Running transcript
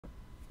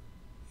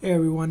Hey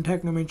everyone,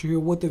 Technomentary here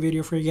with the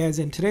video for you guys.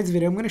 In today's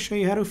video, I'm going to show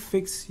you how to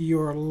fix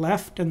your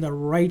left and the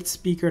right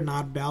speaker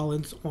not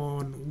balance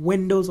on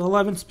Windows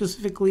 11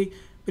 specifically,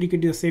 but you could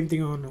do the same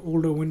thing on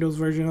older Windows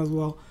version as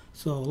well.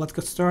 So let's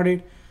get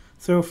started.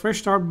 So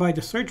first start by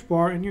the search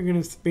bar and you're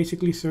going to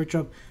basically search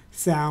up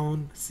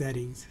sound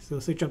settings.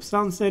 So search up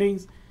sound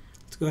settings.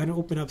 Let's go ahead and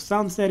open up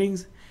sound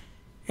settings.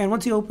 And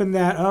once you open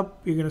that up,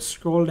 you're going to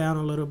scroll down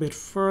a little bit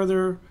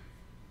further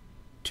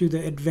to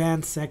the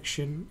advanced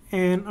section,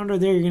 and under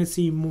there you're going to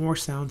see more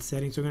sound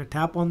settings. We're going to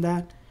tap on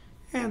that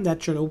and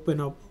that should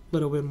open up a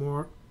little bit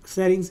more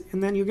settings,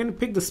 and then you're going to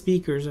pick the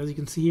speakers. As you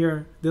can see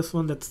here, this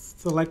one that's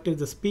selected,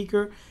 the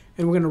speaker,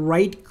 and we're going to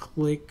right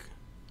click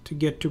to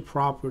get to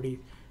properties.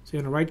 So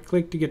you're going to right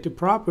click to get to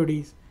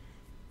properties,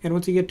 and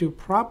once you get to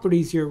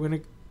properties here, we're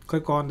going to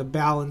click on the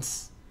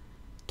balance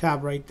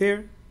tab right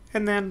there,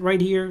 and then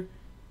right here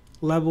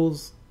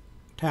levels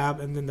tab,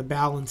 and then the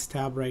balance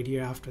tab right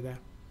here after that.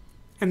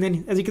 And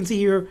then as you can see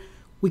here,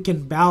 we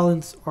can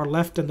balance our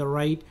left and the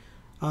right.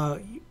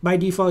 By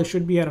default, it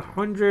should be at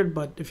 100,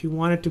 but if you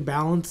wanted to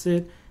balance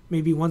it,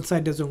 maybe one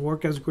side doesn't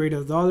work as great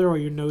as the other, or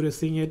you're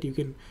noticing it, you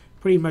can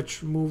pretty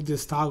much move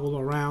this toggle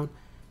around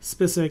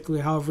specifically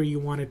however you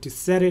wanted to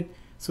set it.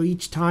 So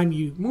each time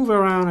you move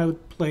around, I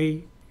would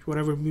play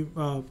whatever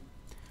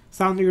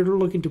sound you're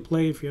looking to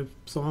play, if you have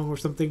a song or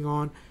something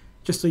on,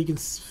 just so you can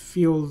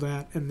feel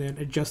that and then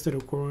adjust it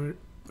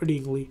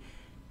accordingly.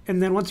 And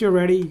then once you're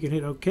ready, you can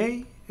hit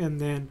OK, and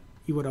then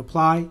you would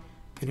apply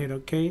and hit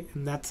OK,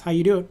 and that's how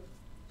you do it.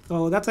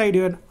 So that's how you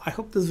do it. I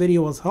hope this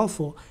video was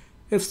helpful.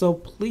 If so,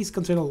 please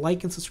consider the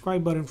like and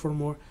subscribe button for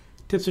more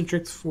tips and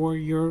tricks for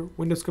your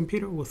Windows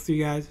computer. We'll see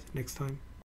you guys next time.